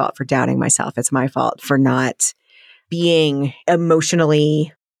 It's my fault for doubting myself. It's my fault for not being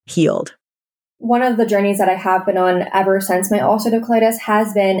emotionally healed. One of the journeys that I have been on ever since my ulcerative colitis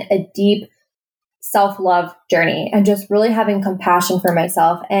has been a deep self-love journey and just really having compassion for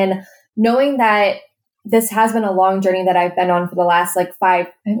myself and knowing that this has been a long journey that I've been on for the last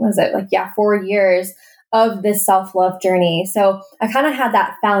 4 years of this self-love journey. So I kind of had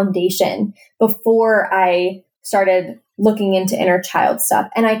that foundation before I started looking into inner child stuff.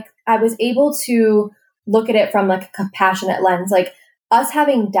 And I was able to look at it from like a compassionate lens, like us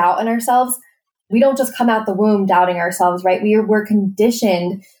having doubt in ourselves. We don't just come out the womb doubting ourselves, right? We're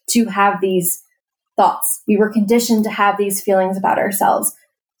conditioned to have these thoughts. We were conditioned to have these feelings about ourselves.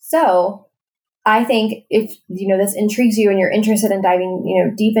 So I think if, this intrigues you and you're interested in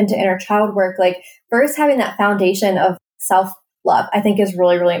diving, deep into inner child work, like first having that foundation of self-love, I think is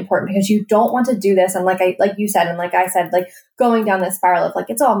really, really important, because you don't want to do this. And like you said, and like I said, like going down this spiral of like,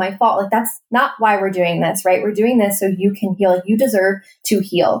 it's all my fault. Like that's not why we're doing this, right? We're doing this so you can heal. Like you deserve to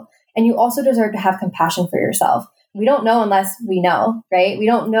heal. And you also deserve to have compassion for yourself. we don't know unless we know, right? We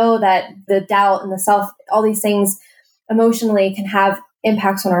don't know that the doubt and the self, all these things emotionally can have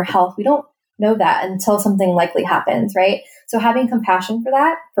impacts on our health. We don't know that until something likely happens, right? So having compassion for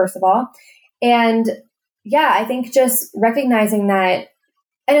that, first of all. And yeah, I think just recognizing that,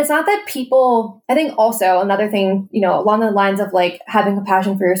 and it's not that people, I think also another thing, along the lines of like having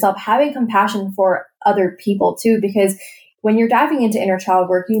compassion for yourself, having compassion for other people too, because when you're diving into inner child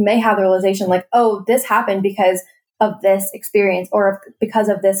work, you may have the realization like, oh, this happened because of this experience or because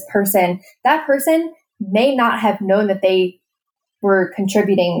of this person. That person may not have known that they were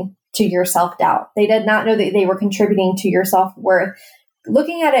contributing to your self-doubt. They did not know that they were contributing to your self-worth.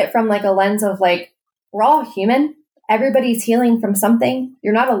 Looking at it from like a lens of like, we're all human. Everybody's healing from something.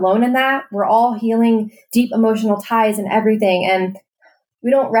 You're not alone in that. We're all healing deep emotional ties and everything. And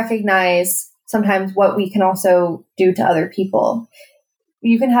we don't recognize sometimes what we can also do to other people.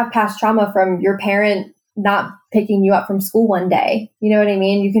 You can have past trauma from your parent not picking you up from school one day. You know what I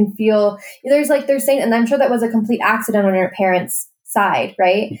mean? You can feel they're saying, and I'm sure that was a complete accident on your parents' side,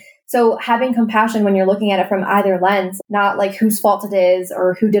 right? So having compassion when you're looking at it from either lens, not like whose fault it is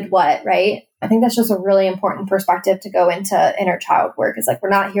or who did what, right? I think that's just a really important perspective to go into inner child work. It's like, we're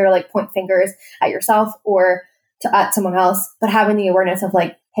not here to like point fingers at yourself or at someone else, but having the awareness of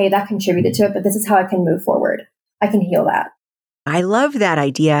like, hey, that contributed to it, but this is how I can move forward. I can heal that. I love that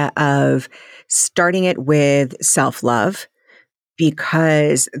idea of starting it with self-love,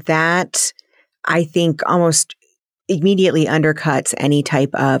 because that, I think, almost immediately undercuts any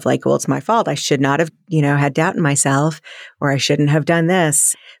type of like, well, it's my fault. I should not have, had doubt in myself, or I shouldn't have done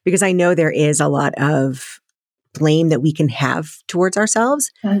this, because I know there is a lot of blame that we can have towards ourselves,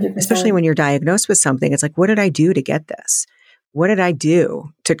 100%. Especially when you're diagnosed with something. It's like, what did I do to get this? What did I do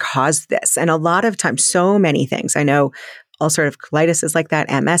to cause this? And a lot of times, so many things. I know ulcerative colitis is like that.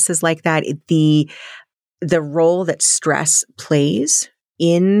 MS is like that. The role that stress plays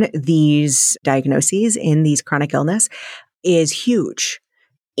in these diagnoses, in these chronic illness, is huge.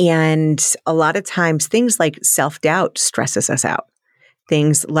 And a lot of times things like self-doubt stresses us out.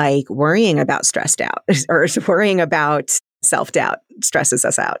 Things like worrying about stressed out or worrying about self-doubt stresses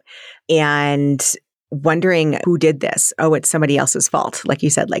us out. And wondering who did this. Oh, it's somebody else's fault. Like you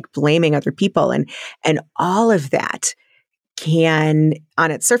said, like blaming other people, and all of that can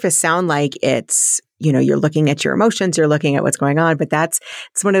on its surface sound like it's, you're looking at your emotions, you're looking at what's going on. But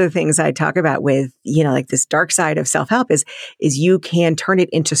it's one of the things I talk about with, like this dark side of self-help is you can turn it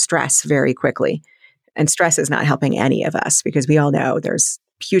into stress very quickly. And stress is not helping any of us, because we all know there's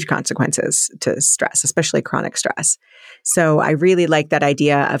huge consequences to stress, especially chronic stress. So I really like that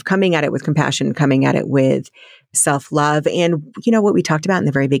idea of coming at it with compassion, coming at it with self-love. And, what we talked about in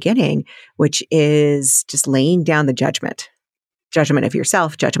the very beginning, which is just laying down the judgment of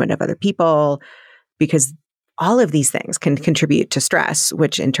yourself, judgment of other people, because all of these things can contribute to stress,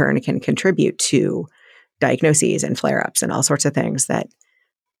 which in turn can contribute to diagnoses and flare-ups and all sorts of things that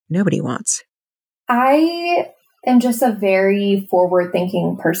nobody wants. I am just a very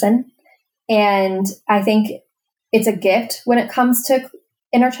forward-thinking person. And I think it's a gift when it comes to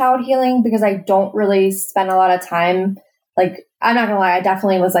inner child healing, because I don't really spend a lot of time. Like, I'm not gonna lie, I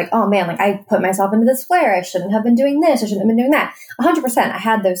definitely was like, oh man, like I put myself into this flare. I shouldn't have been doing this. I shouldn't have been doing that. 100%. I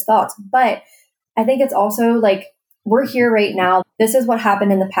had those thoughts. But I think it's also like, we're here right now. This is what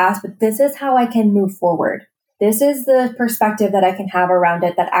happened in the past, but this is how I can move forward. This is the perspective that I can have around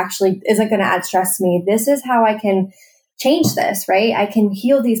it that actually isn't going to add stress to me. This is how I can change this, right? I can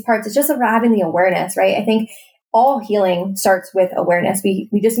heal these parts. It's just about having the awareness, right? I think all healing starts with awareness. We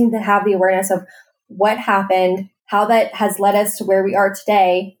just need to have the awareness of what happened, how that has led us to where we are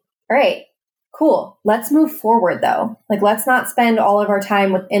today. All right, cool. Let's move forward though. Like, let's not spend all of our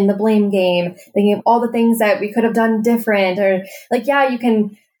time in the blame game, thinking of all the things that we could have done different, or like, yeah, you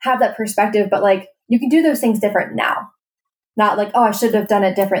can have that perspective, but like, you can do those things different now. Not like, oh, I should have done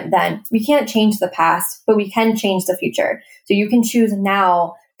it different then. We can't change the past, but we can change the future. So you can choose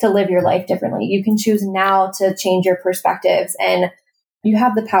now to live your life differently. You can choose now to change your perspectives, and you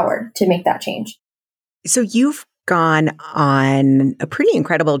have the power to make that change. So you've gone on a pretty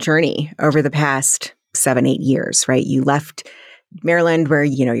incredible journey over the past 7-8 years, right? You left Maryland, where,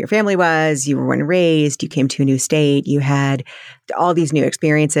 your family was, you were born and raised, you came to a new state, you had all these new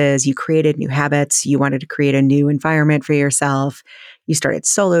experiences, you created new habits, you wanted to create a new environment for yourself, you started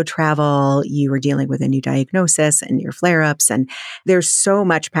solo travel, you were dealing with a new diagnosis and your flare-ups, and there's so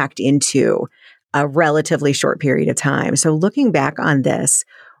much packed into a relatively short period of time. So looking back on this,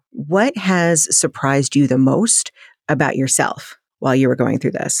 what has surprised you the most about yourself while you were going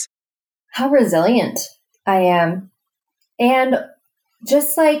through this? How resilient I am. And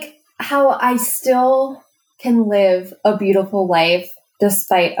just like how I still can live a beautiful life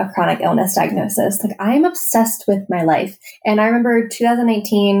despite a chronic illness diagnosis. Like, I am obsessed with my life. And I remember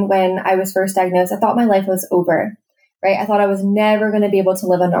 2019 when I was first diagnosed, I thought my life was over, right? I thought I was never going to be able to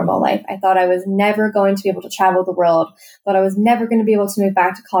live a normal life. I thought I was never going to be able to travel the world. Thought I was never going to be able to move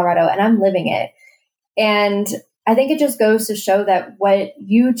back to Colorado, and I'm living it. And I think it just goes to show that what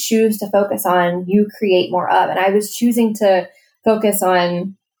you choose to focus on, you create more of. And I was choosing to focus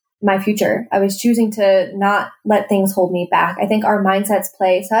on my future. I was choosing to not let things hold me back. I think our mindsets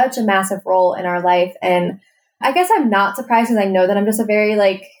play such a massive role in our life. And I guess I'm not surprised because I know that I'm just a very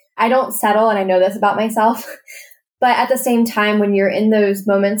I don't settle, and I know this about myself. But at the same time, when you're in those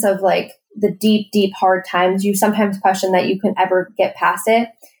moments of the deep, deep, hard times, you sometimes question that you can ever get past it,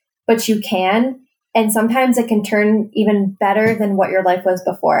 but you can. And sometimes it can turn even better than what your life was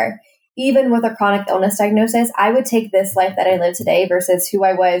before. Even with a chronic illness diagnosis, I would take this life that I live today versus who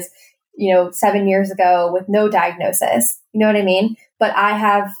I was, 7 years ago with no diagnosis. You know what I mean? But I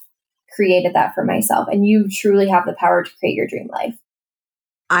have created that for myself, and you truly have the power to create your dream life.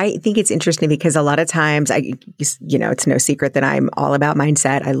 I think it's interesting because a lot of times, it's no secret that I'm all about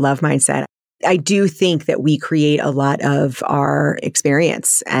mindset. I love mindset. I do think that we create a lot of our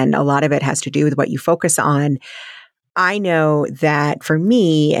experience, and a lot of it has to do with what you focus on. I know that for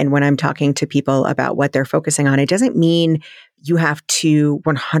me, and when I'm talking to people about what they're focusing on, it doesn't mean you have to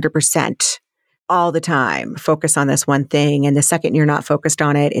 100% all the time focus on this one thing. And the second you're not focused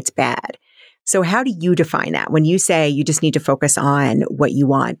on it, it's bad. So how do you define that? When you say you just need to focus on what you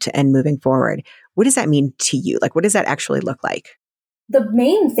want and moving forward, what does that mean to you? What does that actually look like? The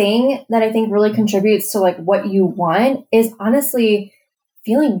main thing that I think really contributes to what you want is honestly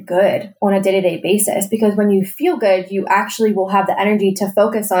feeling good on a day-to-day basis. Because when you feel good, you actually will have the energy to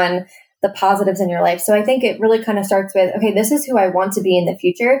focus on the positives in your life. So I think it really kind of starts with, okay, this is who I want to be in the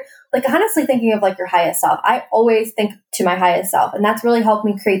future. Honestly thinking of your highest self. I always think to my highest self, and that's really helped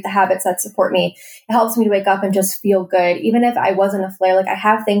me create the habits that support me. It helps me to wake up and just feel good. Even if I wasn't a flare, I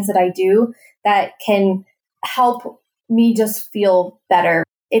have things that I do that can help me just feel better.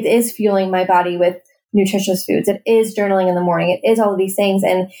 It is fueling my body with nutritious foods. It is journaling in the morning. It is all of these things.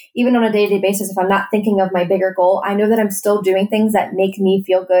 And even on a day-to-day basis, if I'm not thinking of my bigger goal, I know that I'm still doing things that make me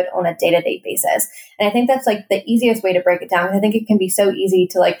feel good on a day-to-day basis. And I think that's the easiest way to break it down. I think it can be so easy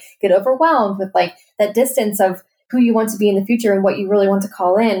to get overwhelmed with that distance of who you want to be in the future and what you really want to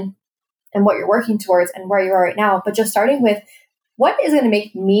call in and what you're working towards and where you are right now. But just starting with what is going to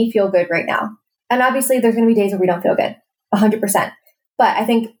make me feel good right now. And obviously there's going to be days where we don't feel good, 100%. But I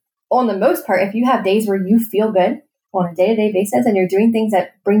think on the most part, if you have days where you feel good on a day-to-day basis and you're doing things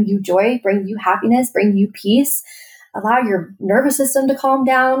that bring you joy, bring you happiness, bring you peace, allow your nervous system to calm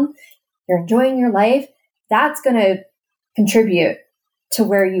down, you're enjoying your life, that's going to contribute to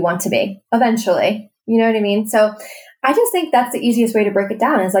where you want to be eventually. You know what I mean? So I just think that's the easiest way to break it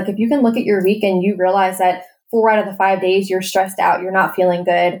down is if you can look at your week and you realize that 4 out of the 5 days you're stressed out, you're not feeling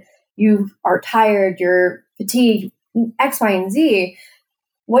good, you are tired, you're fatigued, X, Y, and Z.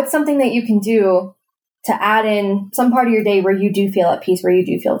 What's something that you can do to add in some part of your day where you do feel at peace, where you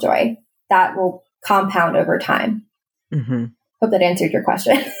do feel joy? That will compound over time. Mm-hmm. Hope that answered your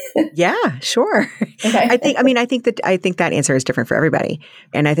question. Yeah, sure. Okay. I think that answer is different for everybody.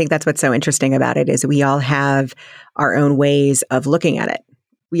 And I think that's what's so interesting about it is we all have our own ways of looking at it.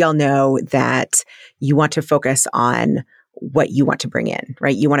 We all know that you want to focus on what you want to bring in,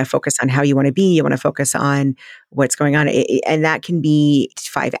 right? You want to focus on how you want to be. You want to focus on what's going on. And that can be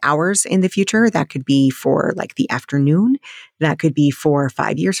 5 hours in the future. That could be for the afternoon. That could be for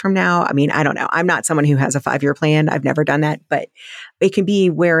 5 years from now. I mean, I don't know. I'm not someone who has a 5-year plan. I've never done that, but it can be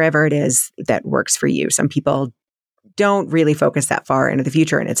wherever it is that works for you. Some people don't really focus that far into the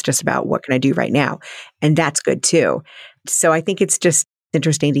future. And it's just about what can I do right now? And that's good too. So I think it's just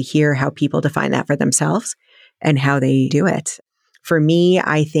interesting to hear how people define that for themselves and how they do it. For me,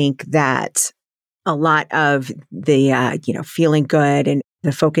 I think that a lot of the, feeling good and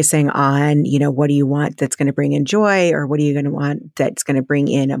the focusing on, what do you want that's going to bring in joy or what are you going to want that's going to bring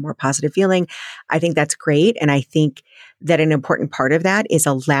in a more positive feeling? I think that's great. And I think that an important part of that is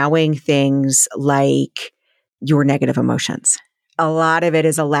allowing things like your negative emotions. A lot of it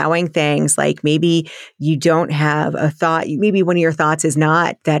is allowing things like maybe you don't have a thought. Maybe one of your thoughts is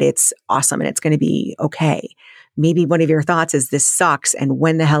not that it's awesome and it's going to be okay. Maybe one of your thoughts is this sucks and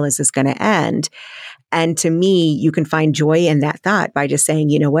when the hell is this going to end? And to me, you can find joy in that thought by just saying,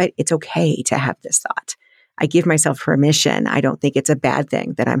 you know what? It's okay to have this thought. I give myself permission. I don't think it's a bad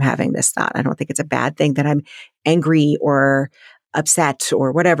thing that I'm having this thought. I don't think it's a bad thing that I'm angry or upset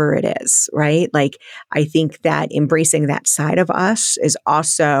or whatever it is, right? I think that embracing that side of us is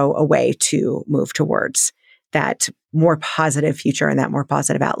also a way to move towards that more positive future and that more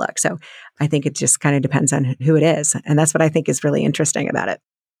positive outlook. So I think it just kind of depends on who it is. And that's what I think is really interesting about it.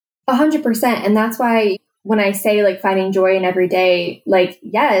 100%. And that's why when I say like finding joy in every day, like,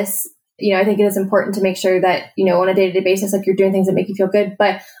 yes, I think it is important to make sure that, on a day-to-day basis, like you're doing things that make you feel good.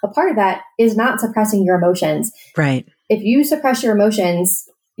 But a part of that is not suppressing your emotions. Right. If you suppress your emotions,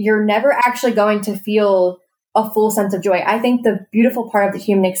 you're never actually going to feel a full sense of joy. I think the beautiful part of the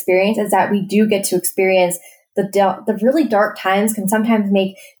human experience is that we do get to experience the really dark times can sometimes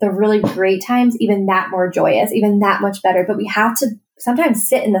make the really great times even that more joyous, even that much better. But we have to sometimes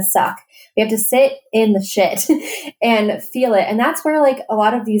sit in the suck. We have to sit in the shit and feel it. And that's where like a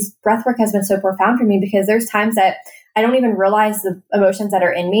lot of these breath work has been so profound for me, because there's times that I don't even realize the emotions that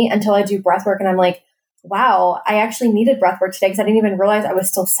are in me until I do breath work. And I'm like, wow, I actually needed breath work today because I didn't even realize I was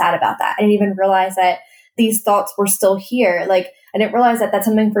still sad about that. I didn't even realize that these thoughts were still here. Like, I didn't realize that that's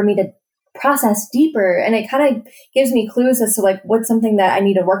something for me to process deeper. And it kind of gives me clues as to like what's something that I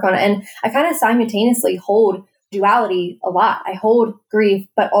need to work on. And I kind of simultaneously hold duality a lot. I hold grief,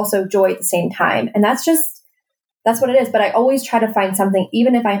 but also joy at the same time. And that's what it is. But I always try to find something,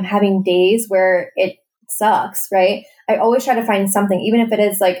 even if I'm having days where it sucks, right? I always try to find something, even if it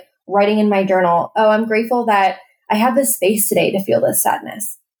is like writing in my journal, oh, I'm grateful that I have this space today to feel this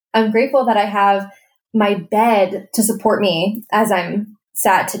sadness. I'm grateful that I have my bed to support me as I'm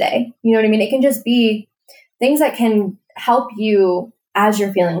sad today. You know what I mean? It can just be things that can help you as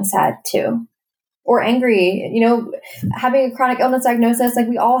you're feeling sad too. Or angry, having a chronic illness diagnosis, like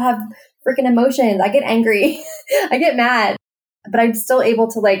we all have freaking emotions. I get angry, I get mad, but I'm still able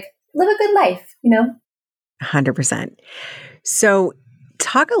to like live a good life, 100%. So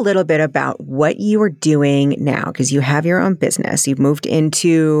talk a little bit about what you are doing now, because you have your own business. You've moved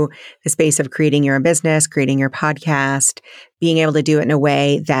into the space of creating your own business, creating your podcast, being able to do it in a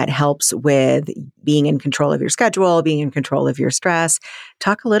way that helps with being in control of your schedule, being in control of your stress.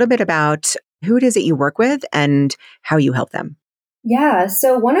 Talk a little bit about who it is that you work with and how you help them. Yeah.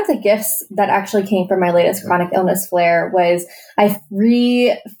 So one of the gifts that actually came from my latest chronic illness flare was I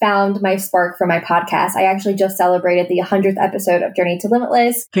found my spark for my podcast. I actually just celebrated the 100th episode of Journey to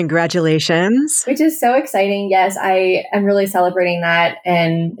Limitless. Congratulations. Which is so exciting. Yes, I am really celebrating that.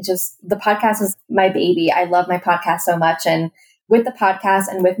 And just the podcast is my baby. I love my podcast so much. And with the podcast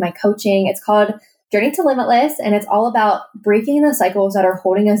and with my coaching, it's called Journey to Limitless, and it's all about breaking the cycles that are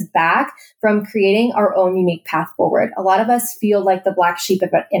holding us back from creating our own unique path forward. A lot of us feel like the black sheep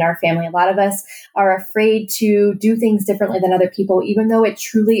in our family. A lot of us are afraid to do things differently than other people, even though it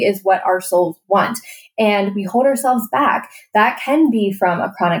truly is what our souls want. And we hold ourselves back. That can be from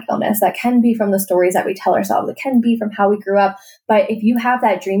a chronic illness. That can be from the stories that we tell ourselves. It can be from how we grew up. But if you have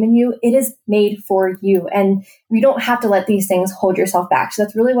that dream in you, it is made for you. And you don't have to let these things hold yourself back. So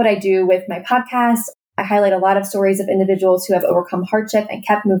that's really what I do with my podcast. I highlight a lot of stories of individuals who have overcome hardship and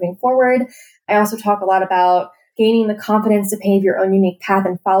kept moving forward. I also talk a lot about gaining the confidence to pave your own unique path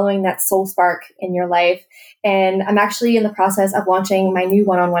and following that soul spark in your life. And I'm actually in the process of launching my new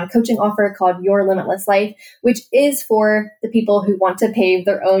one-on-one coaching offer called Your Limitless Life, which is for the people who want to pave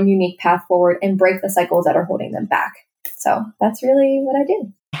their own unique path forward and break the cycles that are holding them back. So that's really what I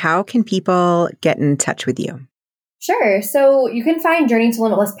do. How can people get in touch with you? Sure. So you can find Journey to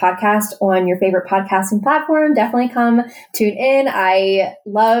Limitless podcast on your favorite podcasting platform. Definitely come tune in. I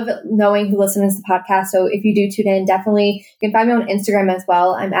love knowing who listens to the podcast. So if you do tune in, definitely you can find me on Instagram as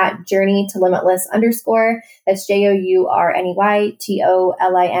well. I'm at Journey to Limitless _. That's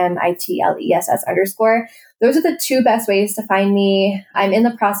JOURNEYTOLIMITLESS _ Those are the two best ways to find me. I'm in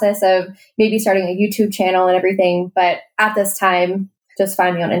the process of maybe starting a YouTube channel and everything, but at this time, just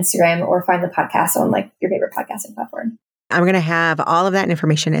find me on Instagram or find the podcast on like your favorite podcasting platform. I'm going to have all of that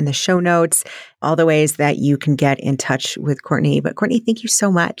information in the show notes, all the ways that you can get in touch with Courtney. But Courtney, thank you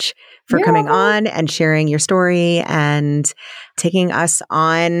so much for coming on and sharing your story and taking us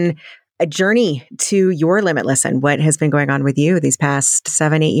on a journey to your limitless and what has been going on with you these past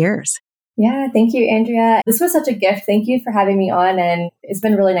 7-8 years. Yeah, thank you, Andrea. This was such a gift. Thank you for having me on. And it's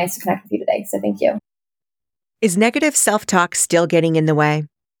been really nice to connect with you today. So thank you. Is negative self-talk still getting in the way?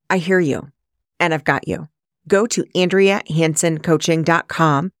 I hear you, and I've got you. Go to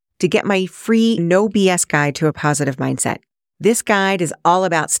AndreaHansenCoaching.com to get my free no BS guide to a positive mindset. This guide is all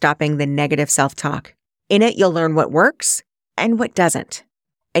about stopping the negative self-talk. In it, you'll learn what works and what doesn't.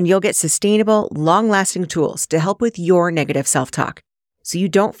 And you'll get sustainable, long-lasting tools to help with your negative self-talk so you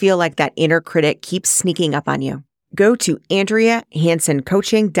don't feel like that inner critic keeps sneaking up on you. Go to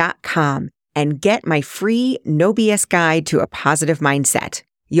AndreaHansenCoaching.com and get my free no BS guide to a positive mindset.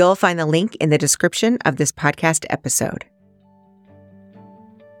 You'll find the link in the description of this podcast episode.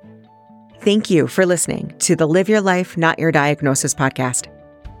 Thank you for listening to the Live Your Life, Not Your Diagnosis podcast.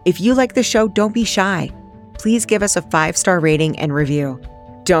 If you like the show, don't be shy. Please give us a 5-star rating and review.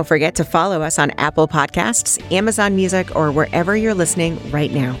 Don't forget to follow us on Apple Podcasts, Amazon Music, or wherever you're listening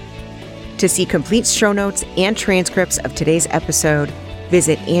right now. To see complete show notes and transcripts of today's episode,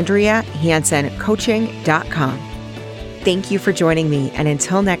 visit AndreaHansenCoaching.com. Thank you for joining me, and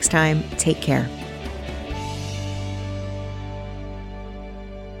until next time, take care.